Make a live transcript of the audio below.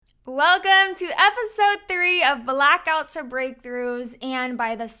Welcome to episode 3 of Blackouts to Breakthroughs, and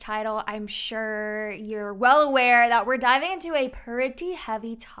by this title, I'm sure you're well aware that we're diving into a pretty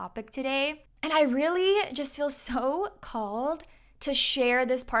heavy topic today, and I really just feel so called to share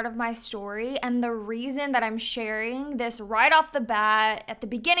this part of my story. And the reason that I'm sharing this right off the bat at the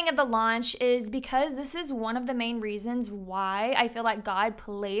beginning of the launch is because this is one of the main reasons why I feel like God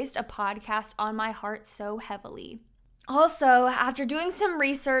placed a podcast on my heart so heavily. Also, after doing some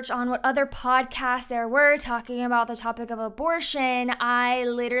research on what other podcasts there were talking about the topic of abortion, I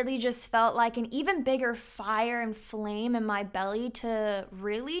literally just felt like an even bigger fire and flame in my belly to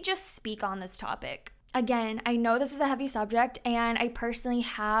really just speak on this topic. Again, I know this is a heavy subject, and I personally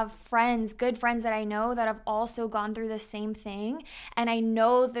have friends, good friends that I know that have also gone through the same thing. And I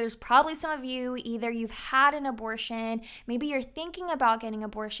know there's probably some of you, either you've had an abortion, maybe you're thinking about getting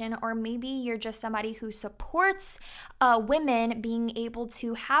abortion, or maybe you're just somebody who supports women being able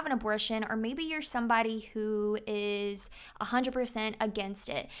to have an abortion, or maybe you're somebody who is 100% against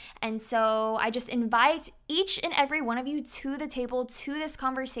it. And so I just invite each and every one of you to the table, to this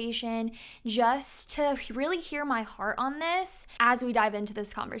conversation, just to really hear my heart on this as we dive into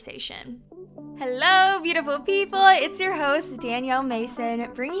this conversation. Hello, beautiful people. It's your host, Danielle Mason,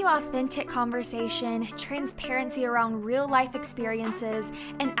 bringing you authentic conversation, transparency around real life experiences,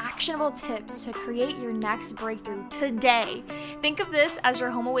 and actionable tips to create your next breakthrough today. Think of this as your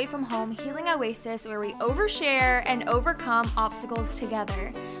home away from home healing oasis where we overshare and overcome obstacles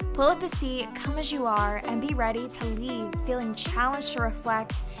together. Pull up a seat, come as you are, and be ready to leave feeling challenged to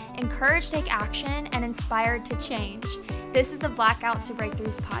reflect, encouraged to take action, and inspired to change. This is the Blackouts to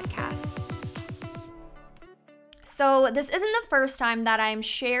Breakthroughs podcast. So this isn't the first time that I'm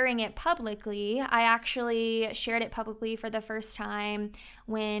sharing it publicly. I actually shared it publicly for the first time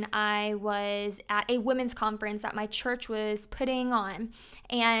when I was at a women's conference that my church was putting on.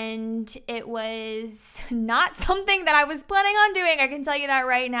 And it was not something that I was planning on doing, I can tell you that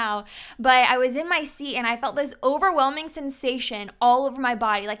right now. But I was in my seat and I felt this overwhelming sensation all over my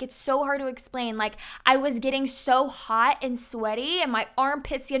body. Like, it's so hard to explain. Like, I was getting so hot and sweaty, and my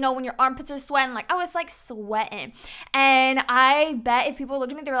armpits, when your armpits are sweating, like I was like sweating. And I bet if people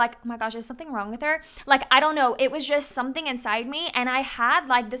looked at me, they were like, oh my gosh, is something wrong with her? Like, I don't know. It was just something inside me. And I had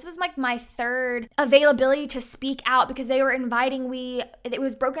this was like my third availability to speak out, because they were inviting, it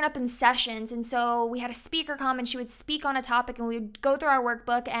was broken up in sessions. And so we had a speaker come and she would speak on a topic, and we would go through our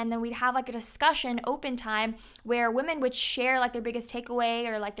workbook, and then we'd have like a discussion open time where women would share like their biggest takeaway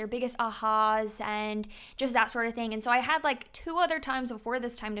or like their biggest ahas and just that sort of thing. And so I had like 2 other times before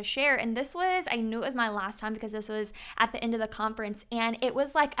this time to share. And I knew it was my last time because this was at the end of the conference, and it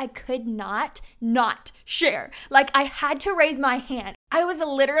was like I could not share. Like, I had to raise my hand. I was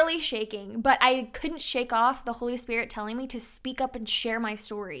literally shaking, but I couldn't shake off the Holy Spirit telling me to speak up and share my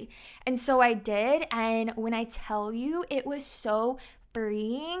story. And so I did, and when I tell you, it was so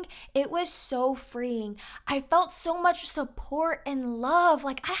freeing. It was so freeing. I felt so much support and love.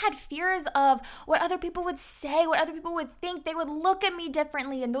 Like, I had fears of what other people would say, what other people would think. They would look at me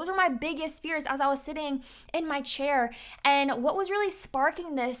differently. And those were my biggest fears as I was sitting in my chair. And what was really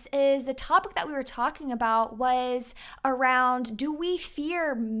sparking this is the topic that we were talking about was around, do we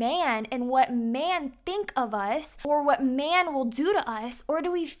fear man and what man think of us, or what man will do to us, or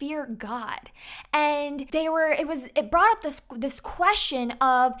do we fear God? And it brought up this question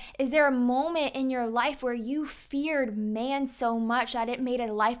of, is there a moment in your life where you feared man so much that it made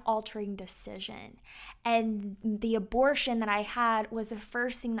a life-altering decision? And the abortion that I had was the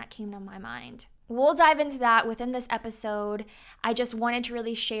first thing that came to my mind. We'll dive into that within this episode. I just wanted to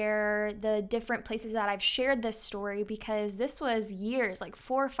really share the different places that I've shared this story, because this was years, like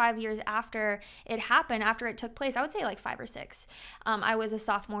 4 or 5 years after it happened, after it took place. I would say like 5 or 6. I was a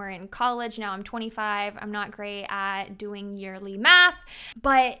sophomore in college. Now I'm 25. I'm not great at doing yearly math,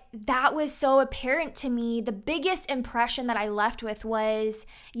 but that was so apparent to me. The biggest impression that I left with was,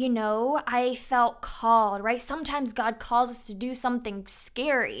 I felt called, right? Sometimes God calls us to do something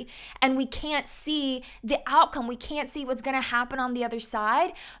scary, and we can't see the outcome. We can't see what's going to happen on the other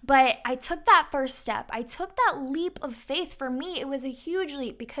side. But I took that first step. I took that leap of faith. For me, it was a huge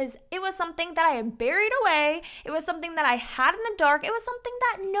leap, because it was something that I had buried away. It was something that I had in the dark. It was something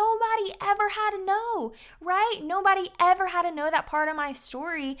that nobody ever had to know, right? Nobody ever had to know that part of my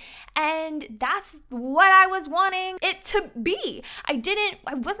story. And that's what I was wanting it to be. I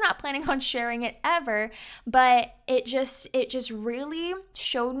was not planning on sharing it ever, but it just really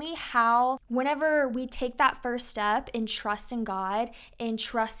showed me how whenever whenever we take that first step in trusting God, in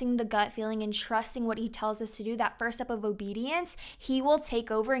trusting the gut feeling, and trusting what he tells us to do, that first step of obedience, he will take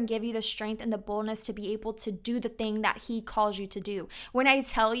over and give you the strength and the boldness to be able to do the thing that he calls you to do. When I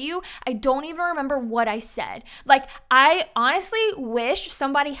tell you, I don't even remember what I said. Like, I honestly wish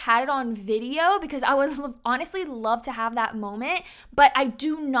somebody had it on video because I would honestly love to have that moment, but I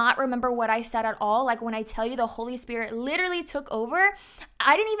do not remember what I said at all. Like, when I tell you the Holy Spirit literally took over,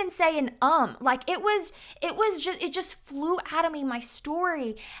 I didn't even say an like it just flew out of me, my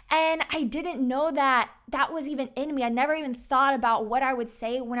story. And I didn't know that was even in me. I never even thought about what I would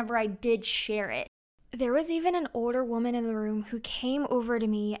say whenever I did share it. There was even an older woman in the room who came over to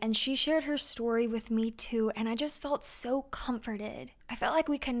me and she shared her story with me too, and I just felt so comforted. I felt like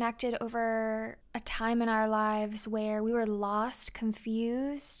we connected over a time in our lives where we were lost,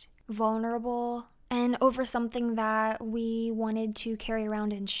 confused, vulnerable, and over something that we wanted to carry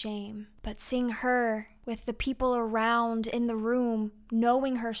around in shame. But seeing her with the people around in the room,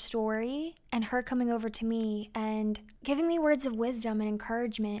 knowing her story, and her coming over to me and giving me words of wisdom and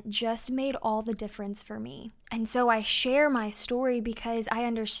encouragement just made all the difference for me. And so I share my story because I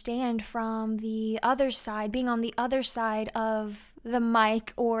understand from the other side, being on the other side of the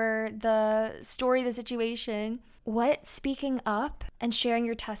mic or the story, the situation, what speaking up and sharing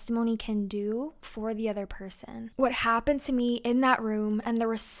your testimony can do for the other person. What happened to me in that room and the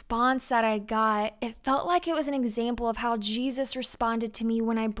response that I got, it felt like it was an example of how Jesus responded to me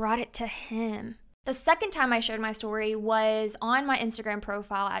when I brought it to him. The second time I shared my story was on my Instagram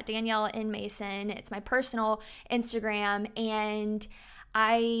profile at Danielle N. Mason. It's my personal Instagram, and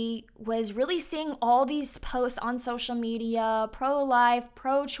I was really seeing all these posts on social media, pro-life,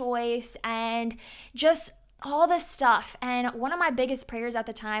 pro-choice, and just all this stuff. And one of my biggest prayers at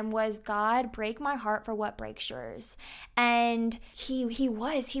the time was, God, break my heart for what breaks yours. And he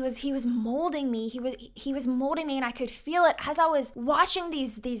was molding me. He was molding me, and I could feel it as I was watching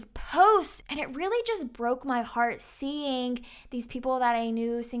these posts. And it really just broke my heart seeing these people that I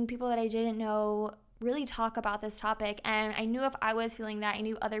knew, seeing people that I didn't know really talk about this topic. And I knew if I was feeling that, I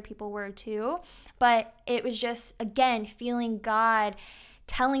knew other people were too. But it was just, again, feeling God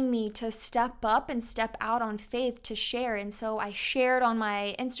telling me to step up and step out on faith to share. And so I shared on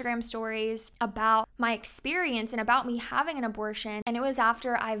my Instagram stories about my experience and about me having an abortion. And it was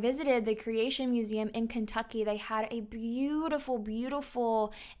after I visited the Creation Museum in Kentucky. They had a beautiful,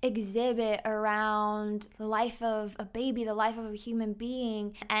 beautiful exhibit around the life of a baby, the life of a human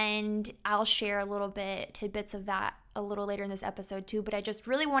being. And I'll share a little bit, tidbits of that a little later in this episode too, but I just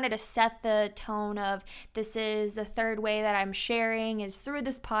really wanted to set the tone of this is the third way that I'm sharing is through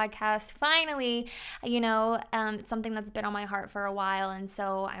this podcast. Finally, it's something that's been on my heart for a while, and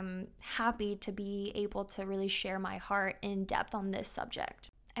so I'm happy to be able to really share my heart in depth on this subject.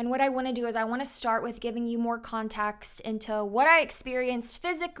 And what I want to do is I want to start with giving you more context into what I experienced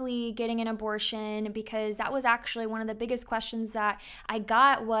physically getting an abortion, because that was actually one of the biggest questions that I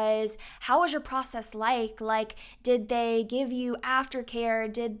got was, how was your process like? Like, did they give you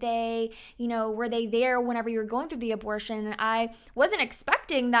aftercare? Did they, were they there whenever you were going through the abortion? And I wasn't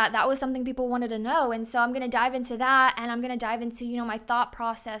expecting that was something people wanted to know. And so I'm going to dive into that, and I'm going to dive into, my thought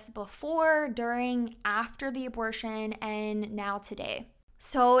process before, during, after the abortion, and now today.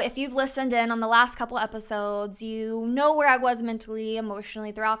 So if you've listened in on the last couple episodes, you know where I was mentally,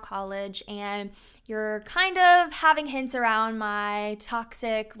 emotionally throughout college, and you're kind of having hints around my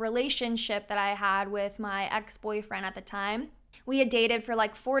toxic relationship that I had with my ex-boyfriend at the time. We had dated for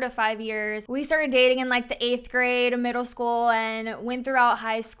like 4 to 5 years. We started dating in like the 8th grade of middle school and went throughout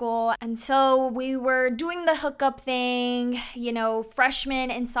high school. And so we were doing the hookup thing, freshman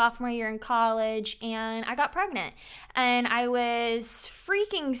and sophomore year in college, and I got pregnant. And I was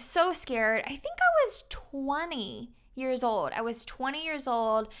freaking so scared. I think I was 20 years old. I was 20 years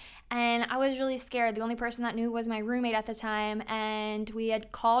old, and I was really scared. The only person that knew was my roommate at the time, and we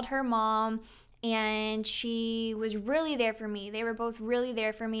had called her mom, and she was really there for me. They were both really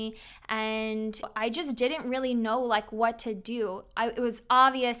there for me, and I just didn't really know like what to do. It was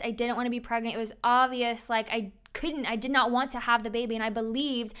obvious I didn't want to be pregnant. It was obvious like I did not want to have the baby, and I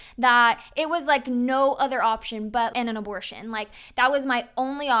believed that it was like no other option but an abortion. Like that was my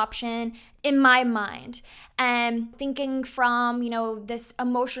only option in my mind. And thinking from, this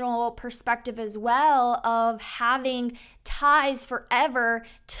emotional perspective as well of having ties forever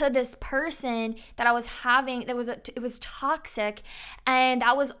to this person that I was having, it was toxic. And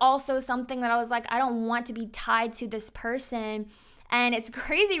that was also something that I was like, I don't want to be tied to this person. And it's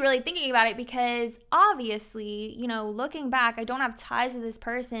crazy really thinking about it, because obviously, looking back, I don't have ties with this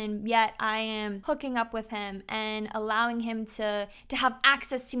person, yet I am hooking up with him and allowing him to have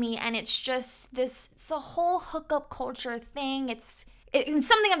access to me. And it's just it's a whole hookup culture thing. It's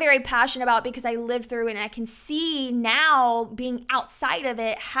something I'm very passionate about, because I lived through it, and I can see now, being outside of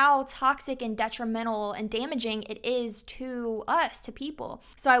it, how toxic and detrimental and damaging it is to us, to people.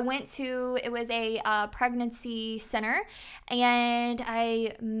 So I went to, it was a pregnancy center, and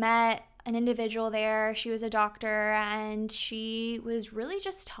I met an individual there. She was a doctor, and she was really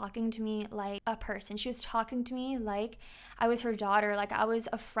just talking to me like a person. She was talking to me like I was her daughter, like I was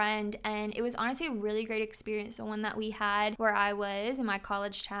a friend. And it was honestly a really great experience, the one that we had where I was in my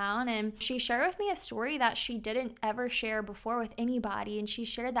college town. And she shared with me a story that she didn't ever share before with anybody, and she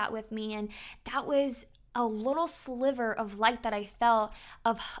shared that with me, and that was a little sliver of light that I felt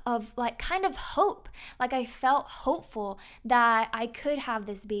of like kind of hope. Like I felt hopeful that I could have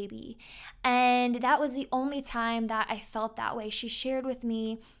this baby. And that was the only time that I felt that way. She shared with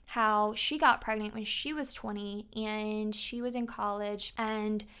me how she got pregnant when she was 20, and she was in college,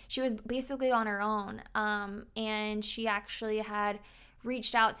 and she was basically on her own. And she actually had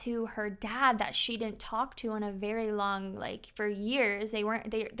reached out to her dad that she didn't talk to in a very long, like for years.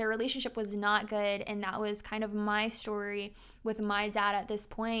 Their relationship was not good, and that was kind of my story with my dad at this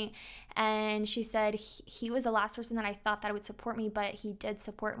point. And she said he was the last person that I thought that would support me, but he did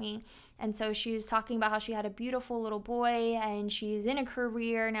support me. And so she was talking about how she had a beautiful little boy, and she's in a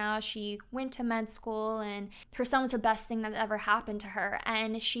career now. She went to med school, and her son was the best thing that ever happened to her.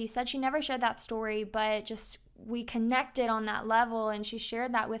 And she said she never shared that story, but just we connected on that level, and she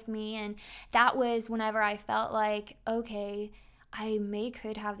shared that with me. And that was whenever I felt like, okay, I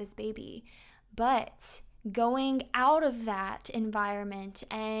could have this baby. But going out of that environment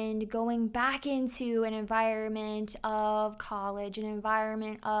and going back into an environment of college, an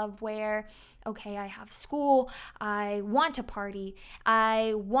environment of where, okay, I have school, I want to party,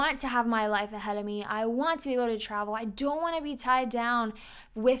 I want to have my life ahead of me, I want to be able to travel, I don't want to be tied down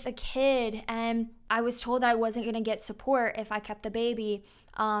with a kid. And I was told that I wasn't going to get support if I kept the baby.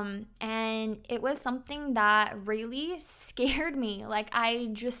 And it was something that really scared me. Like I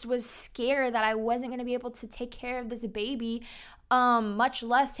just was scared that I wasn't going to be able to take care of this baby, much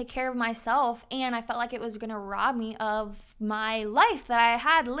less take care of myself. And I felt like it was going to rob me of my life that I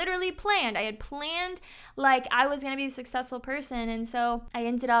had literally planned. I had planned like I was going to be a successful person. And so I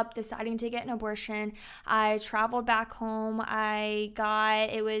ended up deciding to get an abortion. I traveled back home.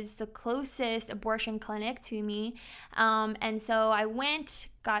 It was the closest abortion clinic to me. And so I went,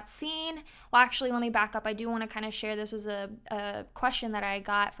 got seen. Well, actually, let me back up. I do want to kind of share, this was a question that I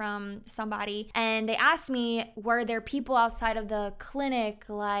got from somebody, and they asked me, were there people outside of the clinic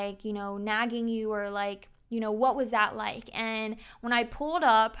like, nagging you, or like, what was that like? And when I pulled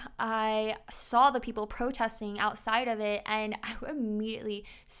up, I saw the people protesting outside of it, and I immediately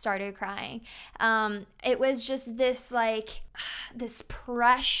started crying. It was just this this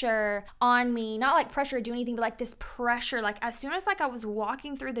pressure on me, not like pressure to do anything, but like this pressure, like as soon as like I was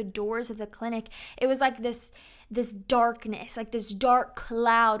walking through the doors of the clinic, it was like this darkness, like this dark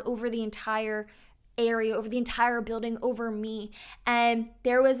cloud over the entire area, over the entire building, over me. And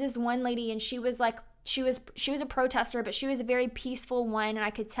there was this one lady, and she was a protester, but she was a very peaceful one, and I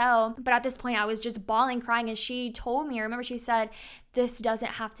could tell. But at this point, I was just bawling, crying, and she told me, I remember she said, this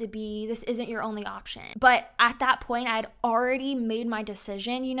isn't your only option. But at that point, I had already made my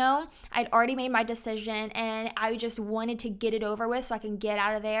decision, I'd already made my decision, and I just wanted to get it over with so I can get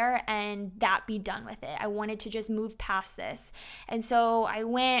out of there and that be done with it. I wanted to just move past this. And so I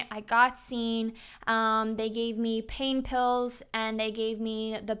went, I got seen. They gave me pain pills, and they gave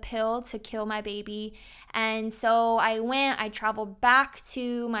me the pill to kill my baby. And so I traveled back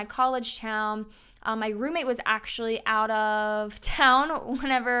to my college town. My roommate was actually out of town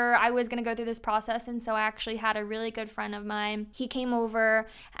whenever I was going to go through this process, and so I actually had a really good friend of mine. He came over,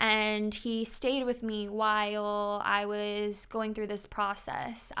 and he stayed with me while I was going through this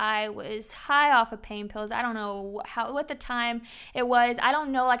process. I was high off of pain pills. I don't know what the time it was. I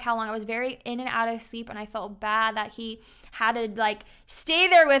don't know how long. I was very in and out of sleep, and I felt bad that he had to stay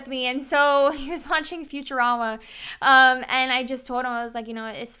there with me. And so he was watching Futurama, and I just told him, I was like,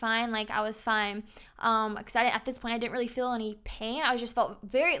 it's fine. I was fine, because at this point I didn't really feel any pain. I just felt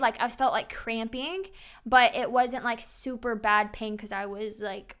I felt like cramping, but it wasn't super bad pain, because I was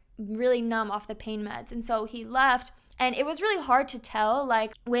really numb off the pain meds. And so he left, and it was really hard to tell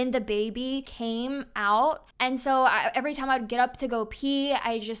when the baby came out. And so every time I'd get up to go pee,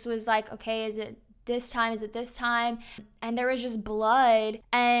 I just was like, okay, is it this time? Is it this time? And there was just blood.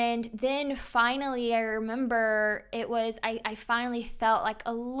 And then finally, I remember I finally felt like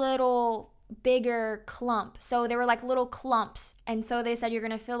a little bigger clump. So there were like little clumps. And so they said, you're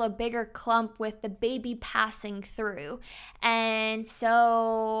going to feel a bigger clump with the baby passing through. And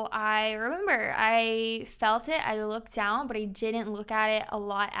so I remember I felt it. I looked down, but I didn't look at it a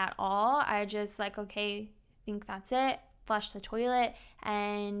lot at all. I just like, okay, I think that's it. Flushed the toilet,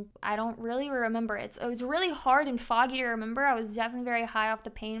 and I don't really remember it. So it was really hard and foggy to remember. I was definitely very high off the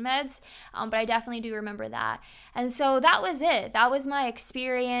pain meds, but I definitely do remember that. And so that was it. That was my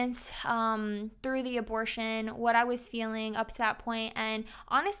experience through the abortion, what I was feeling up to that point. And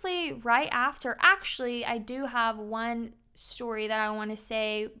honestly, right after, actually, I do have one story that I want to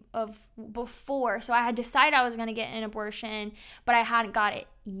say of before. So I had decided I was going to get an abortion, but I hadn't got it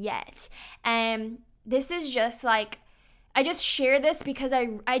yet. And this is just like, I just share this because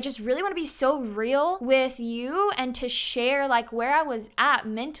I just really want to be so real with you and to share like where I was at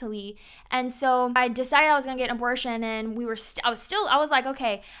mentally. And so I decided I was going to get an abortion, and I was like,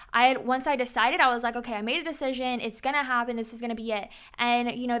 okay, once I decided, I was like, okay, I made a decision. It's going to happen. This is going to be it. And,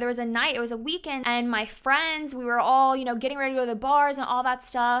 there was a night, it was a weekend, and my friends, we were all, getting ready to go to the bars and all that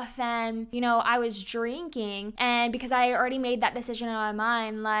stuff. And, I was drinking, and because I already made that decision in my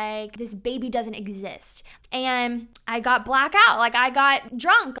mind, like this baby doesn't exist. And I got blackout. Like I got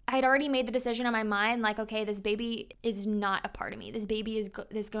drunk. I had already made the decision in my mind, like, okay, this baby is not a part of me. This baby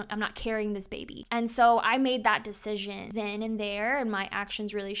I'm not carrying this baby. And so I made that decision then and there, and my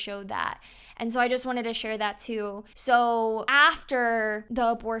actions really showed that. And so I just wanted to share that too. So after the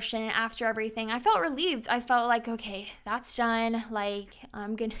abortion, after everything, I felt relieved. I felt like, okay, that's done. Like,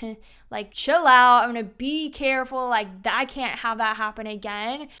 I'm gonna like chill out. I'm gonna be careful. Like, I can't have that happen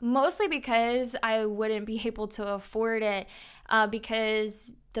again. Mostly because I wouldn't be able to afford it,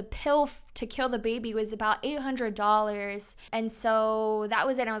 because the pill to kill the baby was about $800. And so that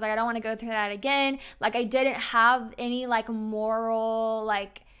was it. And I was like, I don't want to go through that again. Like, I didn't have any like moral,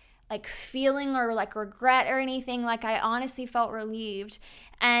 like feeling or like regret or anything. Like, I honestly felt relieved.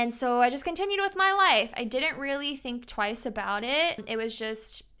 And so I just continued with my life. I didn't really think twice about it. It was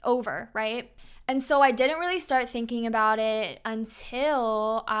just over, right? And so I didn't really start thinking about it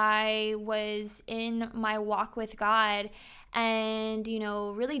until I was in my walk with God and,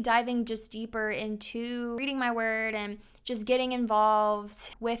 really diving just deeper into reading my word and just getting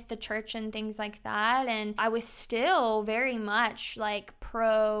involved with the church and things like that. And I was still very much like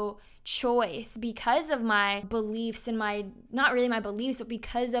pro-choice because of my beliefs and not really my beliefs, but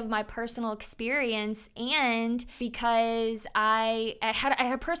because of my personal experience, and because I had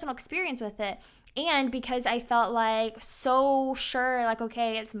a personal experience with it. And because I felt like so sure, like,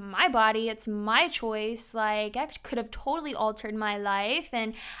 okay, it's my body, it's my choice, like I could have totally altered my life.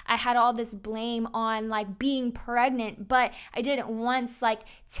 And I had all this blame on like being pregnant, but I didn't once like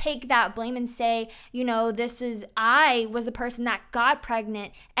take that blame and say, I was the person that got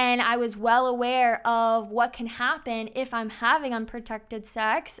pregnant, and I was well aware of what can happen if I'm having unprotected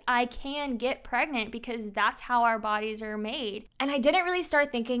sex. I can get pregnant because that's how our bodies are made. And I didn't really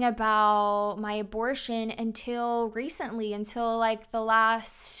start thinking about my abortion until recently, until like the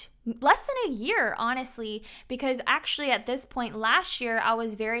less than a year, honestly, because actually at this point last year, I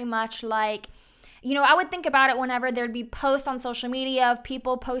was very much like, I would think about it whenever there'd be posts on social media of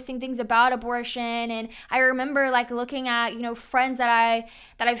people posting things about abortion. And I remember like looking at, friends that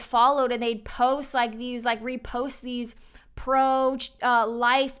I followed, and they'd post like these, like repost these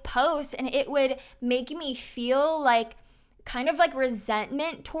pro-life posts, and it would make me feel like kind of like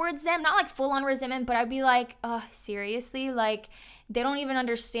resentment towards them. Not like full on resentment, but I'd be like, oh, seriously? Like, they don't even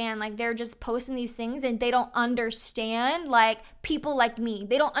understand. Like, they're just posting these things, and they don't understand like people like me.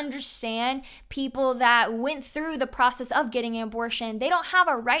 They don't understand people that went through the process of getting an abortion. They don't have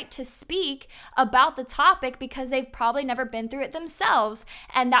a right to speak about the topic because they've probably never been through it themselves.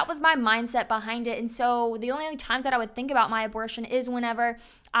 And that was my mindset behind it. And so the only times that I would think about my abortion is whenever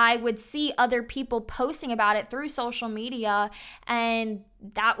I would see other people posting about it through social media. And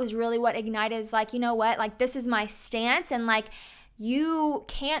that was really what ignited, is like, like, this is my stance. And like, you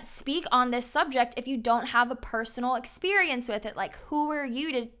can't speak on this subject if you don't have a personal experience with it. Like, who are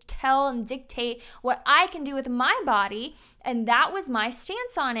you to tell and dictate what I can do with my body? And that was my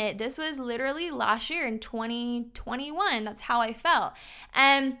stance on it. This was literally last year in 2021. That's how I felt.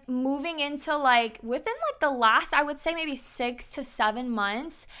 And moving into like within like the last, I would say maybe 6 to 7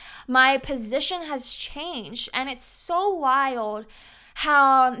 months, my position has changed. And it's so wild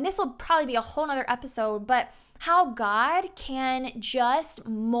how, this will probably be a whole nother episode, but how God can just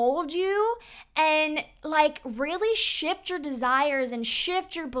mold you and like really shift your desires and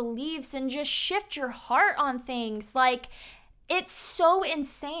shift your beliefs and just shift your heart on things. Like, it's so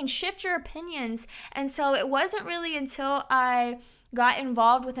insane. Shift your opinions. And so it wasn't really until I got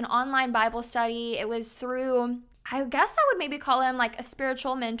involved with an online Bible study. It was through, I guess I would maybe call him like a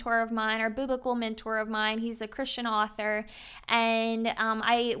spiritual mentor of mine or biblical mentor of mine. He's a Christian author. And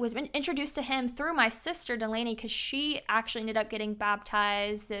I was introduced to him through my sister, Delaney, because she actually ended up getting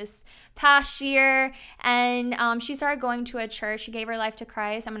baptized this past year. And she started going to a church. She gave her life to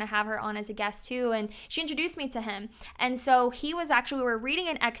Christ. I'm going to have her on as a guest too. And she introduced me to him. And so he was actually, we were reading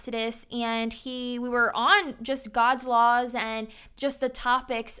in Exodus, and we were on just God's laws and just the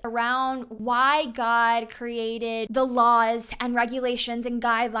topics around why God created the laws and regulations and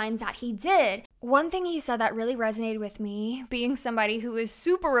guidelines that he did. One thing he said that really resonated with me, being somebody who is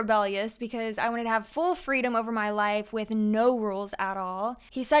super rebellious because I wanted to have full freedom over my life with no rules at all.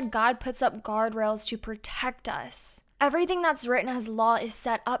 He said God puts up guardrails to protect us. Everything that's written as law is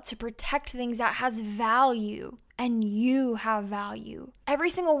set up to protect things that has value. And you have value. Every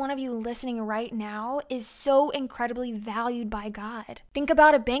single one of you listening right now is so incredibly valued by God. Think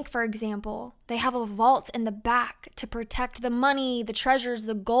about a bank, for example. They have a vault in the back to protect the money, the treasures,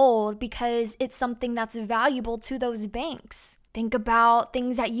 the gold, because it's something that's valuable to those banks. Think about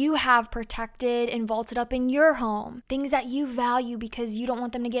things that you have protected and vaulted up in your home. Things that you value because you don't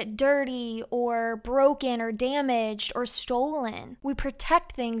want them to get dirty or broken or damaged or stolen. We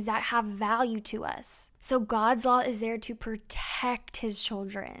protect things that have value to us. So God's law is there to protect his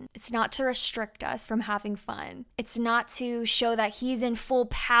children. It's not to restrict us from having fun. It's not to show that he's in full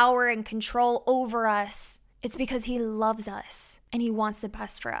power and control over us. It's because he loves us and he wants the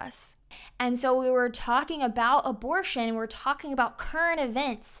best for us. And so we were talking about abortion, and we're talking about current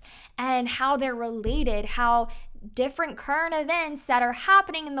events and how they're related, how different current events that are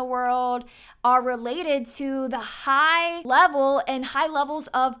happening in the world are related to the high levels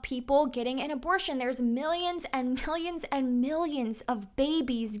of people getting an abortion. There's millions and millions and millions of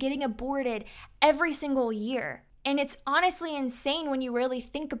babies getting aborted every single year. And it's honestly insane when you really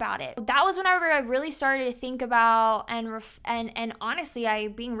think about it. That was whenever I really started to think about and honestly,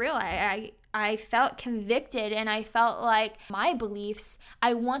 I felt convicted, and I felt like my beliefs,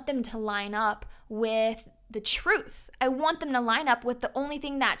 I want them to line up with the truth. I want them to line up with the only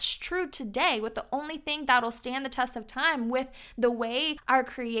thing that's true today, with the only thing that'll stand the test of time, with the way our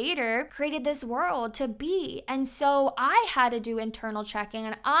Creator created this world to be. And so I had to do internal checking,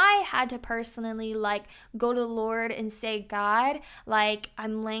 and I had to personally go to the Lord and say, God,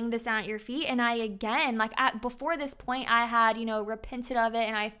 I'm laying this down at your feet. And before this point, I had, repented of it,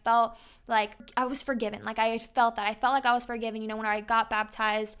 and I felt like I was forgiven. I felt like I was forgiven, when I got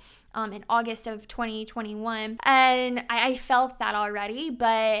baptized in August of 2021. And I felt that already,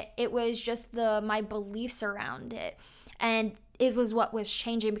 but it was just my beliefs around it. And it was what was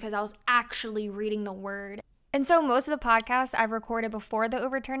changing because I was actually reading the word. And so most of the podcasts I've recorded before the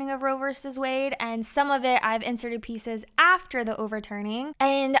overturning of Roe versus Wade, and some of it I've inserted pieces after the overturning.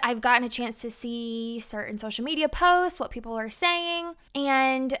 And I've gotten a chance to see certain social media posts, what people are saying.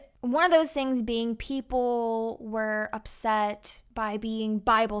 And one of those things being people were upset by being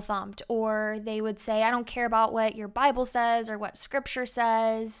Bible thumped, or they would say, I don't care about what your Bible says or what scripture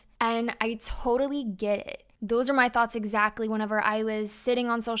says. And I totally get it. Those are my thoughts exactly whenever I was sitting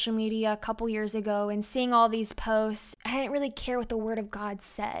on social media a couple years ago and seeing all these posts. I didn't really care what the word of God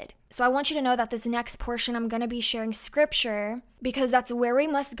said. So I want you to know that this next portion I'm going to be sharing scripture because that's where we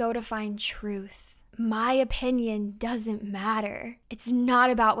must go to find truth. My opinion doesn't matter. It's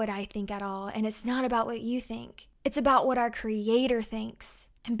not about what I think at all, and it's not about what you think. It's about what our Creator thinks.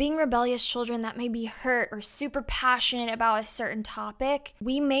 And being rebellious children that may be hurt or super passionate about a certain topic,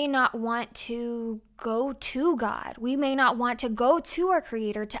 we may not want to go to God. We may not want to go to our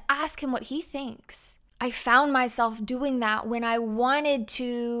Creator to ask Him what He thinks. I found myself doing that when I wanted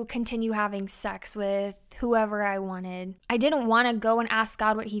to continue having sex with whoever I wanted. I didn't want to go and ask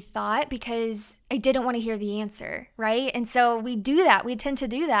God what He thought because I didn't want to hear the answer, right? And so we do that. We tend to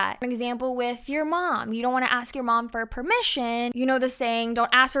do that. An example with your mom. You don't want to ask your mom for permission. You know the saying,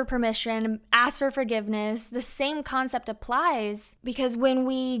 don't ask for permission, ask for forgiveness. The same concept applies because when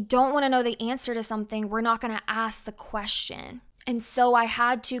we don't want to know the answer to something, we're not going to ask the question. And so I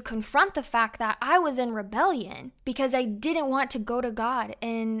had to confront the fact that I was in rebellion because I didn't want to go to God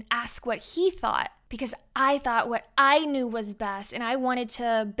and ask what He thought because I thought what I knew was best, and I wanted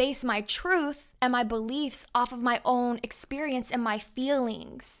to base my truth and my beliefs off of my own experience and my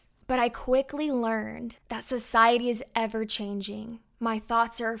feelings. But I quickly learned that society is ever changing. My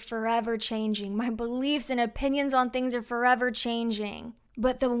thoughts are forever changing. My beliefs and opinions on things are forever changing.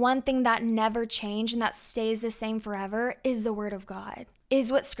 But the one thing that never changed and that stays the same forever is the Word of God,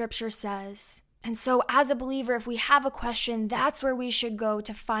 is what Scripture says. And so as a believer, if we have a question, that's where we should go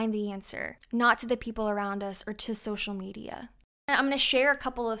to find the answer, not to the people around us or to social media. I'm going to share a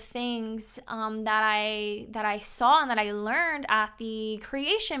couple of things that I saw and that I learned at the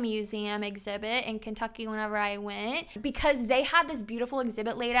Creation Museum exhibit in Kentucky whenever I went, because they had this beautiful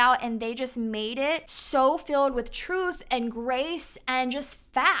exhibit laid out and they just made it so filled with truth and grace and just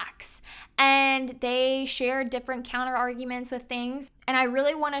facts. And they shared different counter arguments with things. And I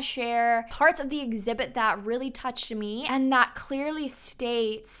really want to share parts of the exhibit that really touched me and that clearly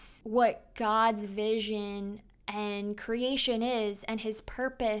states what God's vision and creation is and his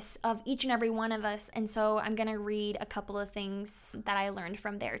purpose of each and every one of us. And so I'm going to read a couple of things that I learned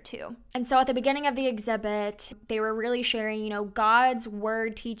from there too. And so at the beginning of the exhibit, they were really sharing, God's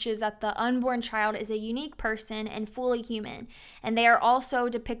word teaches that the unborn child is a unique person and fully human. And they are also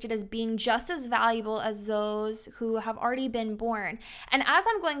depicted as being just as valuable as those who have already been born. And as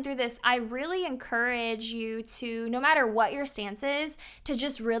I'm going through this, I really encourage you to, no matter what your stance is, to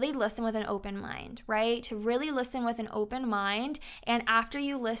just really listen with an open mind, right? To really listen with an open mind. And after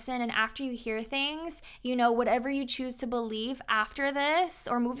you listen and after you hear things, whatever you choose to believe after this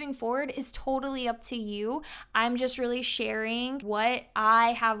or moving forward is totally up to you. I'm just really sharing what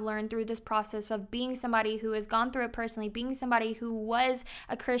I have learned through this process of being somebody who has gone through it personally, being somebody who was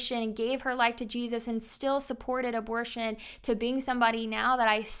a Christian and gave her life to Jesus and still supported abortion, to being somebody now that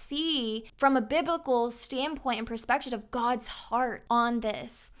I see from a biblical standpoint and perspective of God's heart on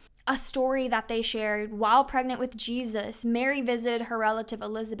this. A story that they shared: while pregnant with Jesus, Mary visited her relative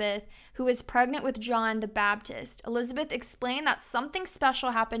Elizabeth, who was pregnant with John the Baptist. Elizabeth explained that something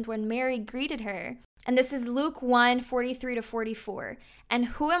special happened when Mary greeted her. And this is Luke 1:43-44. And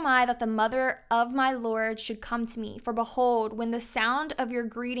who am I that the mother of my Lord should come to me? For behold, when the sound of your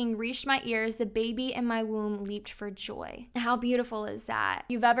greeting reached my ears, the baby in my womb leaped for joy. How beautiful is that?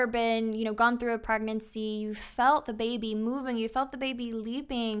 You've ever been, gone through a pregnancy, you felt the baby moving, you felt the baby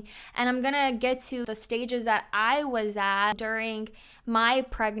leaping. And I'm gonna get to the stages that I was at during my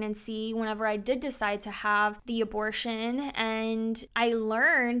pregnancy whenever I did decide to have the abortion. And I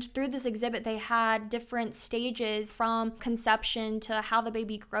learned through this exhibit they had different stages from conception to how the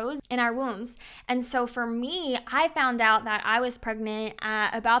baby grows in our wombs. And so for me, I found out that I was pregnant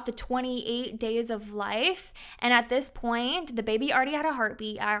at about the 28 days of life. And at this point, the baby already had a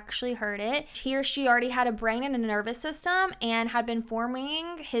heartbeat. I actually heard it. He or she already had a brain and a nervous system and had been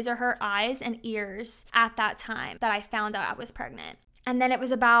forming his or her eyes and ears at that time that I found out I was pregnant. And then it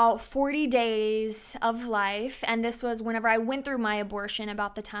was about 40 days of life, and this was whenever I went through my abortion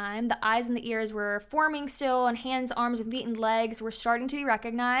about the time. The eyes and the ears were forming still, and hands, arms, feet, and legs were starting to be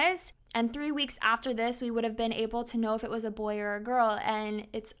recognized. And 3 weeks after this, we would have been able to know if it was a boy or a girl. And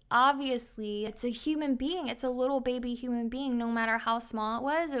it's a human being. It's a little baby human being, no matter how small it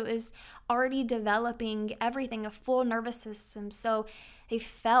was. It was already developing everything, a full nervous system. So they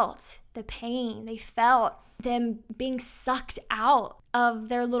felt the pain. They felt them being sucked out of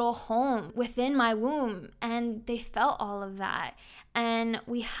their little home within my womb, and they felt all of that. And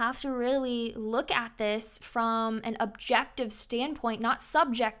we have to really look at this from an objective standpoint, not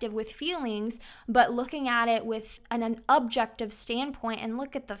subjective with feelings, but looking at it with an objective standpoint and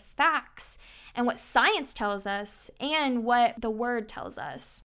look at the facts and what science tells us and what the word tells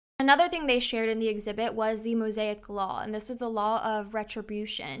us. Another thing they shared in the exhibit was the Mosaic Law, and this was the law of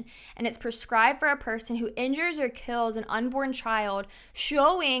retribution, and it's prescribed for a person who injures or kills an unborn child,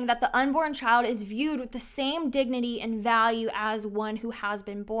 showing that the unborn child is viewed with the same dignity and value as one who has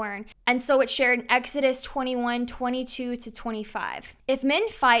been born. And so it's shared in Exodus 21:22-25. If men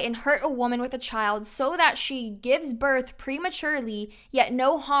fight and hurt a woman with a child so that she gives birth prematurely, yet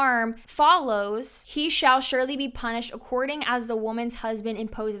no harm follows, he shall surely be punished according as the woman's husband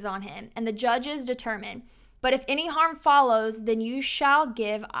imposes on him, and the judges determine. But if any harm follows, then you shall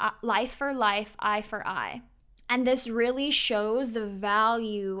give life for life, eye for eye. And this really shows the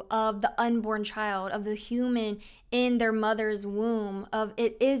value of the unborn child, of the human in their mother's womb, of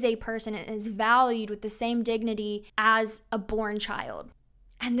it is a person, it is valued with the same dignity as a born child.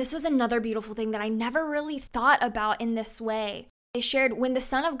 And this was another beautiful thing that I never really thought about in this way. They shared, when the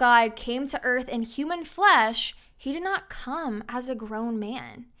Son of God came to earth in human flesh, he did not come as a grown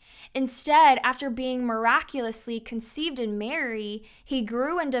man. Instead, after being miraculously conceived in Mary, he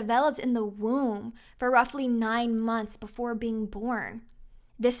grew and developed in the womb for roughly 9 months before being born.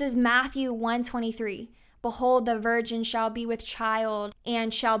 This is Matthew 1:23. Behold, the virgin shall be with child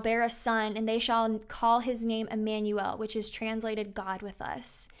and shall bear a son, and they shall call his name Emmanuel, which is translated God with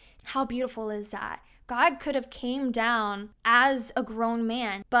us. How beautiful is that? God could have came down as a grown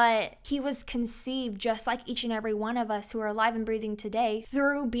man, but he was conceived just like each and every one of us who are alive and breathing today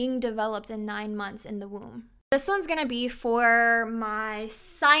through being developed in 9 months in the womb. This one's gonna be for my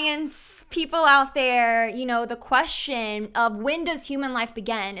science people out there. You know, the question of when does human life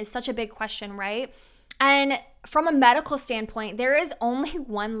begin is such a big question, right? And from a medical standpoint, there is only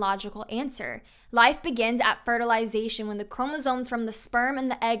one logical answer. Life begins at fertilization when the chromosomes from the sperm and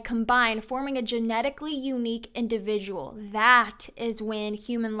the egg combine, forming a genetically unique individual. That is when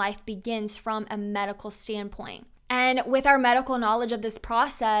human life begins from a medical standpoint. And with our medical knowledge of this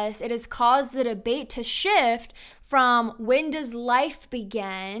process, it has caused the debate to shift from when does life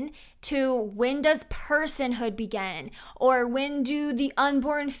begin to when does personhood begin, or when do the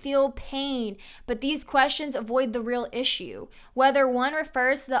unborn feel pain? But these questions avoid the real issue. Whether one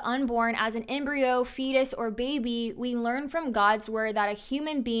refers to the unborn as an embryo, fetus, or baby, we learn from God's word that a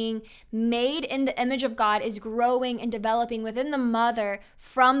human being made in the image of God is growing and developing within the mother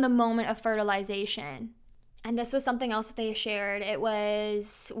from the moment of fertilization. And this was something else that they shared. It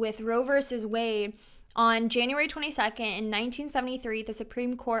was with Roe versus Wade. On January 22nd in 1973, the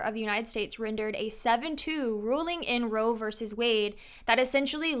Supreme Court of the United States rendered a 7-2 ruling in Roe versus Wade that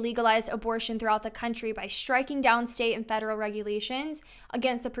essentially legalized abortion throughout the country by striking down state and federal regulations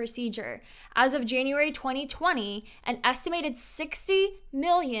against the procedure. As of January 2020, an estimated 60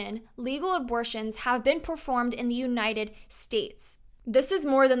 million legal abortions have been performed in the United States. This is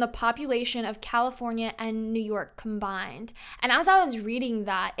more than the population of California and New York combined. And as I was reading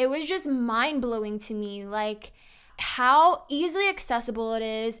that, it was just mind-blowing to me, like how easily accessible it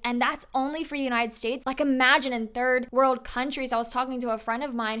is, and that's only for the United States. Like imagine in third world countries. I was talking to a friend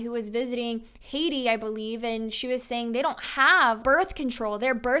of mine who was visiting Haiti, I believe, and she was saying they don't have birth control.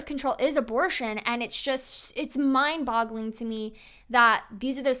 Their birth control is abortion, and it's mind-boggling to me that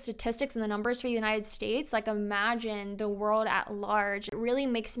these are the statistics and the numbers for the United States. Like imagine the world at large. It really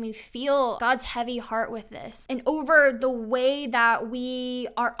makes me feel God's heavy heart with this and over the way that we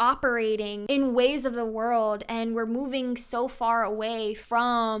are operating in ways of the world, and we're moving so far away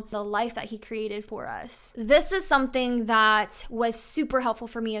from the life that he created for us. This is something that was super helpful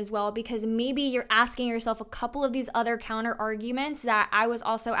for me as well, because maybe you're asking yourself a couple of these other counter arguments that I was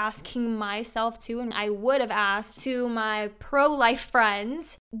also asking myself too, and I would have asked to my pro-life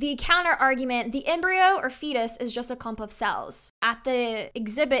friends. The counter argument, the embryo or fetus is just a clump of cells. At the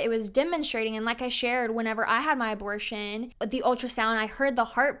exhibit, it was demonstrating, and like I shared, whenever I had my abortion, the ultrasound, I heard the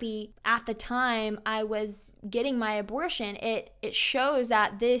heartbeat at the time I was getting my abortion. It shows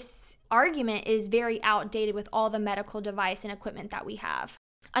that this argument is very outdated with all the medical device and equipment that we have.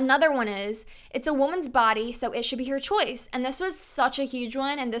 Another one is, it's a woman's body, so it should be her choice. And this was such a huge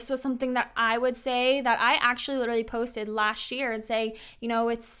one. And this was something that I would say that I actually literally posted last year and say, you know,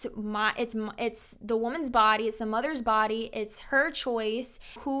 it's the woman's body, it's the mother's body, it's her choice.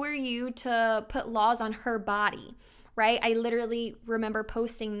 Who are you to put laws on her body, right? I literally remember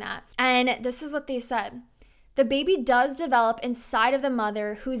posting that. And this is what they said. The baby does develop inside of the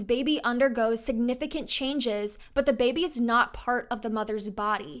mother, whose baby undergoes significant changes, but the baby is not part of the mother's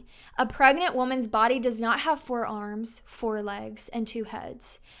body. A pregnant woman's body does not have 4 arms, 4 legs, and 2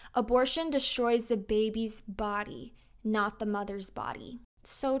 heads. Abortion destroys the baby's body, not the mother's body.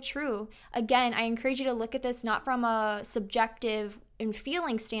 So true. Again, I encourage you to look at this not from a subjective and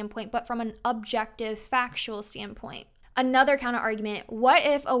feeling standpoint, but from an objective, factual standpoint. Another counter argument, what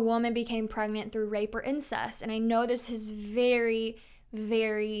if a woman became pregnant through rape or incest? And I know this is very,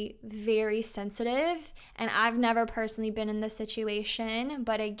 very, very sensitive, and I've never personally been in this situation,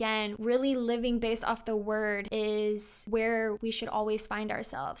 but again, really living based off the word is where we should always find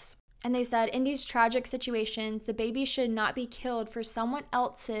ourselves. And they said, in these tragic situations, the baby should not be killed for someone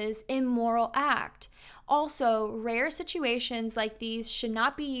else's immoral act. Also, rare situations like these should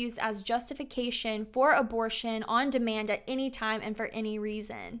not be used as justification for abortion on demand at any time and for any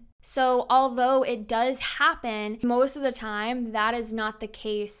reason. So although it does happen, most of the time that is not the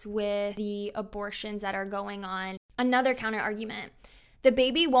case with the abortions that are going on. Another counter argument, the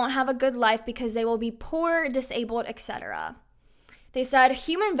baby won't have a good life because they will be poor, disabled, etc. They said,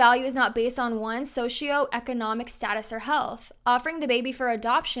 human value is not based on one's socioeconomic status or health. Offering the baby for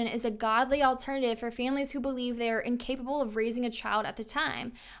adoption is a godly alternative for families who believe they are incapable of raising a child at the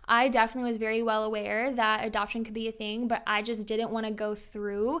time. I definitely was very well aware that adoption could be a thing, but I just didn't want to go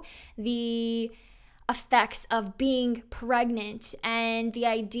through the effects of being pregnant and the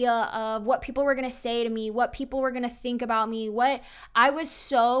idea of what people were going to say to me, what people were going to think about me, I was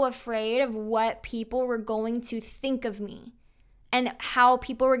so afraid of what people were going to think of me and how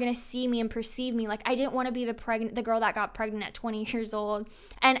people were going to see me and perceive me. Like, I didn't want to be the girl that got pregnant at 20 years old.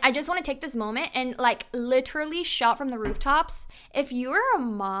 And I just want to take this moment and like literally shout from the rooftops. If you were a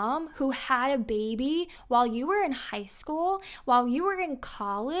mom who had a baby while you were in high school, while you were in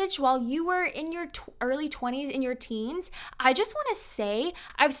college, while you were in your early 20s, in your teens, I just want to say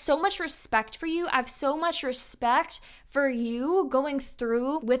I have so much respect for you. I have so much respect for you going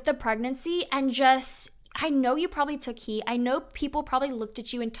through with the pregnancy, and just, I know you probably took heat. I know people probably looked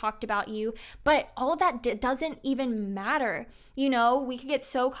at you and talked about you, but all of that doesn't even matter. You know, we could get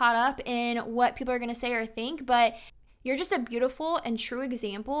so caught up in what people are going to say or think, but you're just a beautiful and true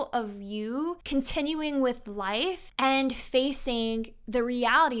example of you continuing with life and facing the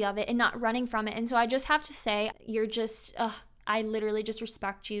reality of it and not running from it. And so I just have to say, you're just, I literally just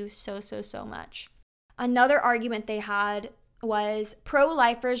respect you so, so, so much. Another argument they had was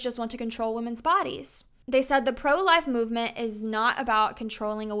pro-lifers just want to control women's bodies. They said the pro-life movement is not about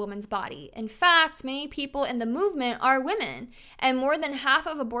controlling a woman's body. In fact, many people in the movement are women, and more than half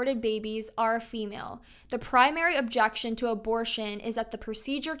of aborted babies are female. The primary objection to abortion is that the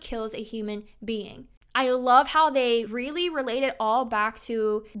procedure kills a human being. I love how they really relate it all back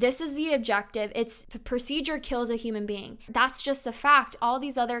to this is the objective. It's the procedure kills a human being. That's just the fact. All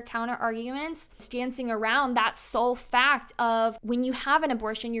these other counter arguments dancing around that sole fact of when you have an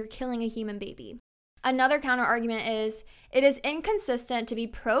abortion, you're killing a human baby. Another counter argument is it is inconsistent to be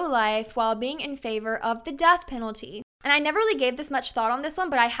pro-life while being in favor of the death penalty. And I never really gave this much thought on this one,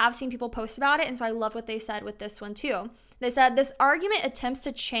 but I have seen people post about it, and so I love what they said with this one too. They said this argument attempts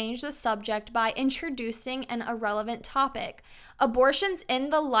to change the subject by introducing an irrelevant topic. Abortions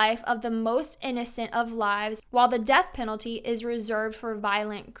end the life of the most innocent of lives, while the death penalty is reserved for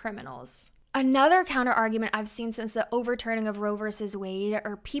violent criminals. Another counter argument I've seen since the overturning of Roe versus Wade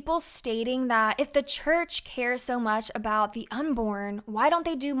are people stating that if the church cares so much about the unborn, why don't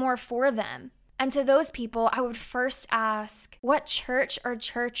they do more for them? And to those people, I would first ask, what church or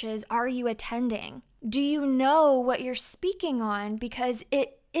churches are you attending? Do you know what you're speaking on? Because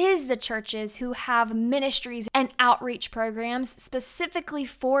it is the churches who have ministries and outreach programs specifically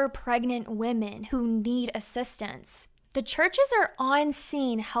for pregnant women who need assistance. The churches are on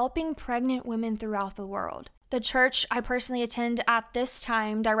scene helping pregnant women throughout the world. The church I personally attend at this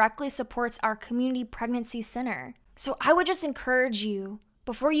time directly supports our community pregnancy center. So I would just encourage you,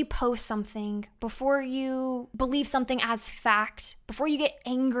 before you post something, before you believe something as fact, before you get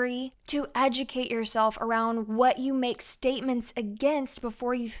angry, to educate yourself around what you make statements against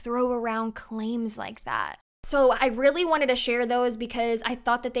before you throw around claims like that. So I really wanted to share those because I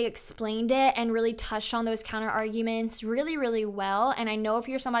thought that they explained it and really touched on those counter arguments really, really well. And I know if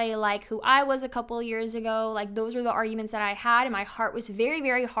you're somebody like who I was a couple of years ago, like those are the arguments that I had, and my heart was very,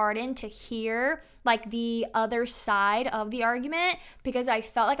 very hardened to hear like the other side of the argument because I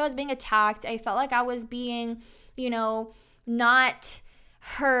felt like I was being attacked. I felt like I was being, not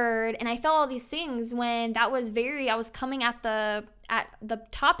heard, and I felt all these things when I was coming at the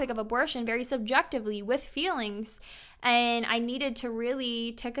topic of abortion very subjectively with feelings, and I needed to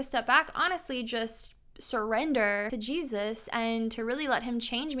really take a step back, honestly, just surrender to Jesus and to really let him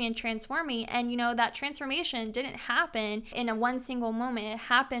change me and transform me. And that transformation didn't happen in a one single moment. It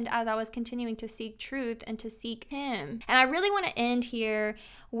happened as I was continuing to seek truth and to seek him. And I really want to end here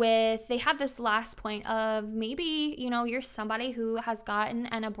with, they had this last point of maybe, you're somebody who has gotten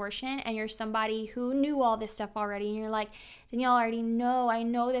an abortion and you're somebody who knew all this stuff already. And you're like, Danielle, I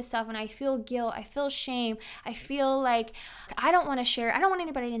know this stuff and I feel guilt. I feel shame. I feel like I don't want to share. I don't want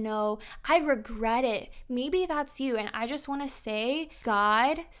anybody to know. I regret it. Maybe that's you. And I just want to say,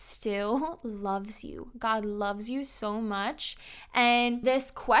 God still loves you. God loves you so much. And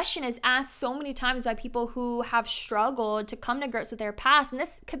this question is asked so many times by people who have struggled to come to grips with their past. And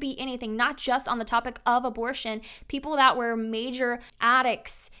this could be anything, not just on the topic of abortion. People that were major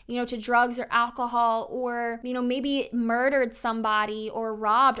addicts, to drugs or alcohol, or, maybe murdered somebody or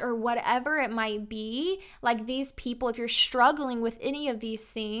robbed or whatever it might be. Like these people, if you're struggling with any of these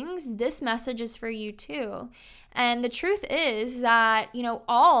things, this message is for you too. And the truth is that,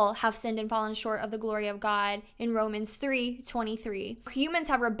 all have sinned and fallen short of the glory of God in Romans 3:23. Humans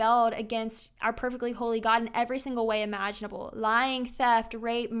have rebelled against our perfectly holy God in every single way imaginable. Lying, theft,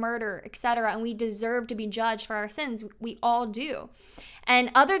 rape, murder, etc. And we deserve to be judged for our sins. We all do.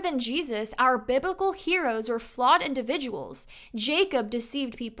 And other than Jesus, our biblical heroes were flawed individuals. Jacob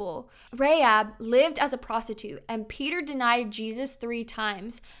deceived people. Rahab lived as a prostitute, and Peter denied Jesus 3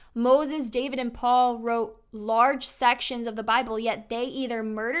 times. Moses, David, and Paul wrote large sections of the Bible, yet they either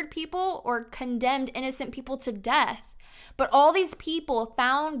murdered people or condemned innocent people to death. But all these people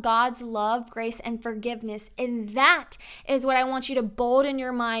found God's love, grace, and forgiveness. And that is what I want you to bold in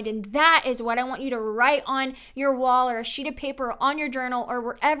your mind. And that is what I want you to write on your wall or a sheet of paper or on your journal or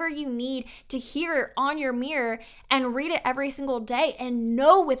wherever you need to hear it on your mirror and read it every single day and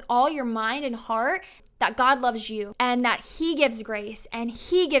know with all your mind and heart that God loves you and that He gives grace and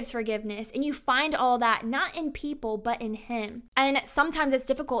He gives forgiveness. And you find all that not in people, but in Him. And sometimes it's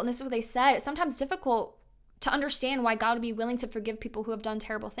difficult. And this is what they said. It's sometimes difficult to understand why God would be willing to forgive people who have done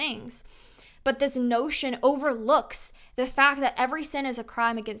terrible things. But this notion overlooks the fact that every sin is a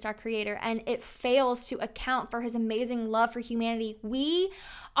crime against our Creator, and it fails to account for His amazing love for humanity. We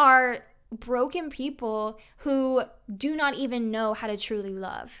are broken people who do not even know how to truly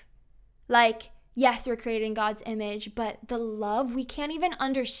love. Yes, we're created in God's image, but the love, we can't even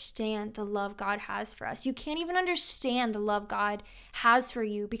understand the love God has for us. You can't even understand the love God has for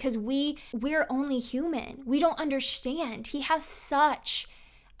you because we're only human. We don't understand. He has such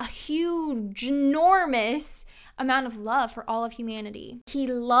a huge, enormous amount of love for all of humanity. He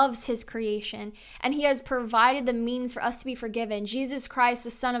loves His creation, and He has provided the means for us to be forgiven. Jesus Christ,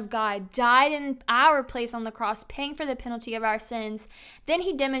 the Son of God, died in our place on the cross, paying for the penalty of our sins. Then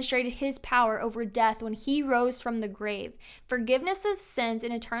He demonstrated His power over death when He rose from the grave. Forgiveness of sins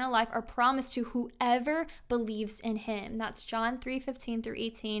and eternal life are promised to whoever believes in Him. That's John 3:15 through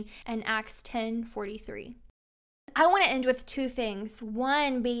 18 and Acts 10:43. I want to end with two things.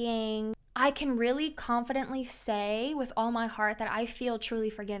 One being, I can really confidently say with all my heart that I feel truly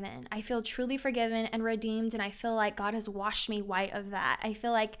forgiven. I feel truly forgiven and redeemed, and I feel like God has washed me white of that. I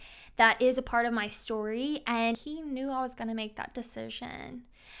feel like that is a part of my story, and He knew I was going to make that decision.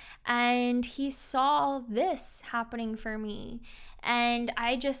 And He saw this happening for me. And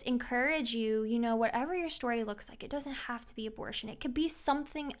I just encourage you, whatever your story looks like, it doesn't have to be abortion. It could be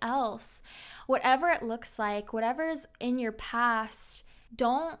something else. Whatever it looks like, whatever is in your past,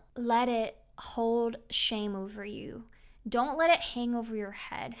 don't let it hold shame over you. Don't let it hang over your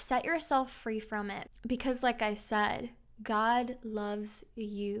head. Set yourself free from it. Because like I said, God loves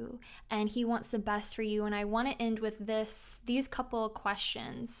you and He wants the best for you. And I want to end with these couple of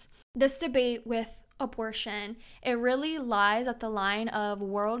questions. This debate with abortion, it really lies at the line of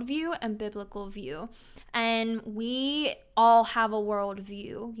worldview and biblical view. And we all have a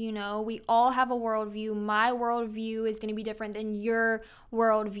worldview, we all have a worldview. My worldview is going to be different than your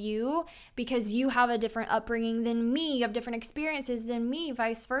worldview because you have a different upbringing than me, you have different experiences than me,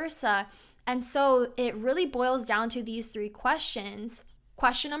 vice versa. And so it really boils down to these three questions.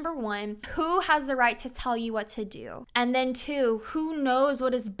 Question number 1, who has the right to tell you what to do? And then 2, who knows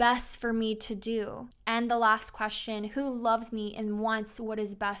what is best for me to do? And the last question, who loves me and wants what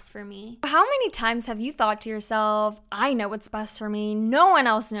is best for me? How many times have you thought to yourself, I know what's best for me, no one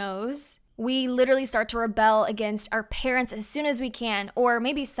else knows? We literally start to rebel against our parents as soon as we can. Or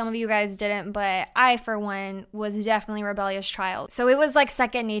maybe some of you guys didn't, but I, for one, was definitely a rebellious child. So it was like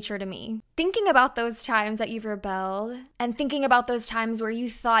second nature to me. Thinking about those times that you've rebelled and thinking about those times where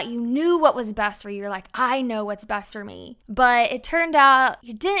you thought you knew what was best for you. You're like, I know what's best for me. But it turned out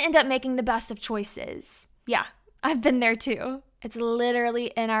you didn't end up making the best of choices. Yeah, I've been there too. It's literally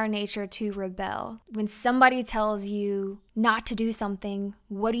in our nature to rebel. When somebody tells you not to do something,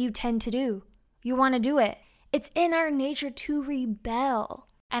 what do you tend to do? You want to do it. It's in our nature to rebel.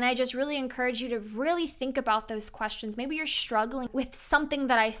 And I just really encourage you to really think about those questions. Maybe you're struggling with something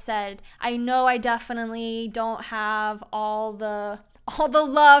that I said. I know I definitely don't have all the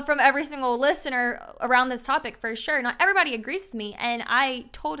love from every single listener around this topic for sure. Not everybody agrees with me, and I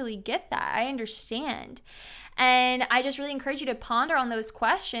totally get that. I understand. And I just really encourage you to ponder on those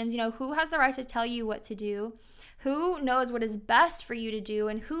questions. Who has the right to tell you what to do? Who knows what is best for you to do?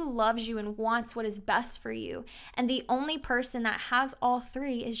 And who loves you and wants what is best for you? And the only person that has all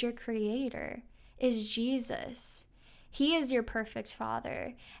three is your Creator, is Jesus. He is your perfect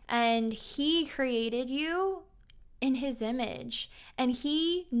Father, and He created you in His image, and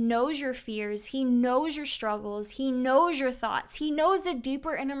He knows your fears. He knows your struggles. He knows your thoughts. He knows the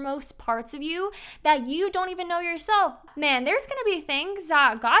deeper innermost parts of you that you don't even know yourself. Man, there's going to be things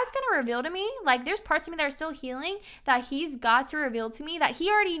that God's going to reveal to me. Like there's parts of me that are still healing that He's got to reveal to me that He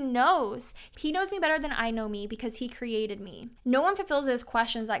already knows. He knows me better than I know me because He created me. No one fulfills those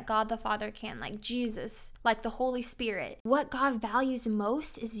questions like God the Father can, like Jesus, like the Holy Spirit. What God values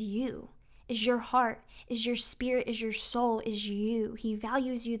most is you. Is your heart, is your spirit, is your soul, is you. He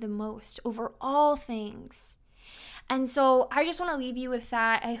values you the most over all things. And so I just want to leave you with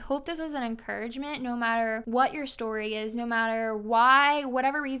that. I hope this was an encouragement, no matter what your story is, no matter why,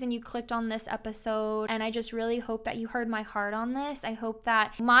 whatever reason you clicked on this episode. And I just really hope that you heard my heart on this. I hope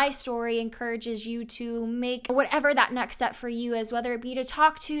that my story encourages you to make whatever that next step for you is, whether it be to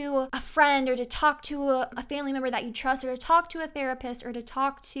talk to a friend or to talk to a family member that you trust, or to talk to a therapist, or to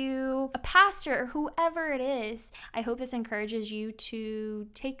talk to a pastor, or whoever it is. I hope this encourages you to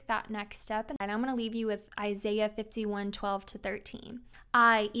take that next step. And I'm going to leave you with Isaiah 51:12-13.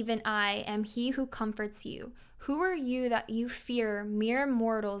 I, even I, am he who comforts you. Who are you that you fear mere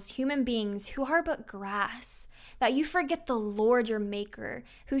mortals, human beings who are but grass? That you forget the Lord your maker,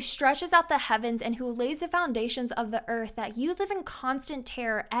 who stretches out the heavens and who lays the foundations of the earth, that you live in constant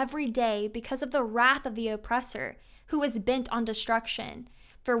terror every day because of the wrath of the oppressor, who is bent on destruction.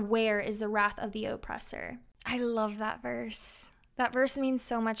 For where is the wrath of the oppressor? I love that verse. That verse means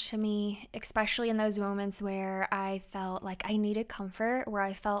so much to me, especially in those moments where I felt like I needed comfort, where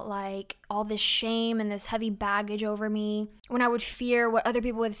I felt like all this shame and this heavy baggage over me, when I would fear what other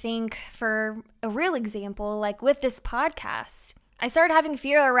people would think. For a real example, like with this podcast, I started having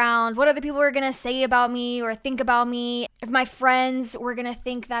fear around what other people were going to say about me or think about me. If my friends were going to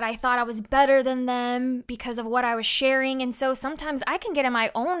think that I thought I was better than them because of what I was sharing. And so sometimes I can get in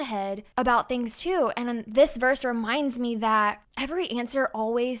my own head about things too. And this verse reminds me that every answer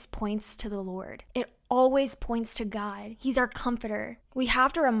always points to the Lord. It always points to God. He's our comforter. We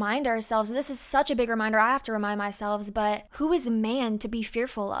have to remind ourselves, this is such a big reminder, I have to remind myself, but who is man to be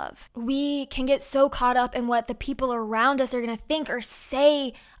fearful of? We can get so caught up in what the people around us are going to think or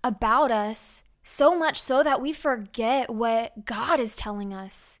say about us, so much so that we forget what God is telling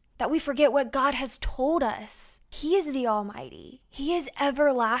us, that we forget what God has told us. He is the Almighty. He is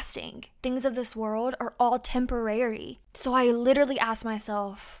everlasting. Things of this world are all temporary. So I literally ask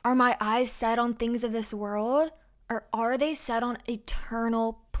myself, are my eyes set on things of this world, or are they set on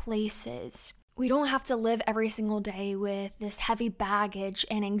eternal places? We don't have to live every single day with this heavy baggage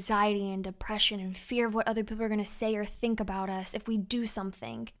and anxiety and depression and fear of what other people are going to say or think about us if we do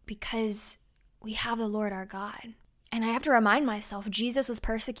something, because we have the Lord our God. And I have to remind myself, Jesus was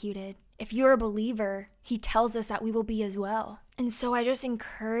persecuted. If you're a believer, he tells us that we will be as well. And so I just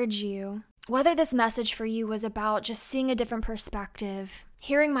encourage you, whether this message for you was about just seeing a different perspective,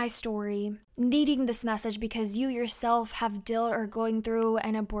 hearing my story, needing this message because you yourself have dealt or going through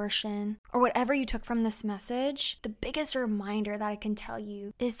an abortion, or whatever you took from this message, the biggest reminder that I can tell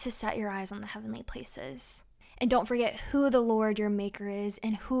you is to set your eyes on the heavenly places. And don't forget who the Lord your maker is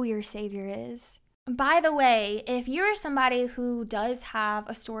and who your Savior is. By the way, if you're somebody who does have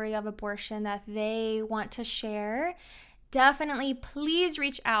a story of abortion that they want to share, definitely please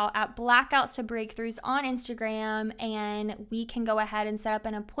reach out at Blackouts to Breakthroughs on Instagram, and we can go ahead and set up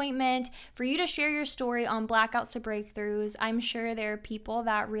an appointment for you to share your story on Blackouts to Breakthroughs. I'm sure there are people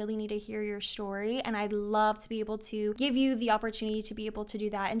that really need to hear your story, and I'd love to be able to give you the opportunity to be able to do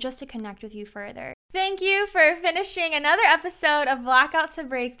that and just to connect with you further. Thank you for finishing another episode of Blackouts to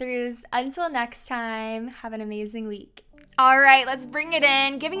Breakthroughs. Until next time, have an amazing week. All right, let's bring it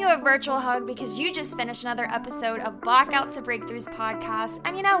in. Giving you a virtual hug because you just finished another episode of Blackouts to Breakthroughs podcast.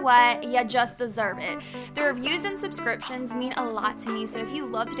 And you know what? You just deserve it. The reviews and subscriptions mean a lot to me. So if you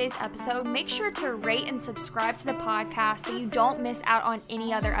love today's episode, make sure to rate and subscribe to the podcast so you don't miss out on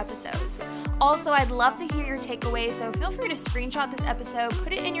any other episodes. Also, I'd love to hear your takeaways. So feel free to screenshot this episode,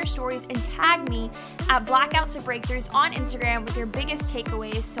 put it in your stories, and tag me at Blackouts to Breakthroughs on Instagram with your biggest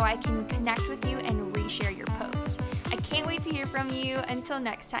takeaways so I can connect with you and reshare your post. I can't wait to hear from you. Until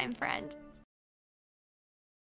next time, friend.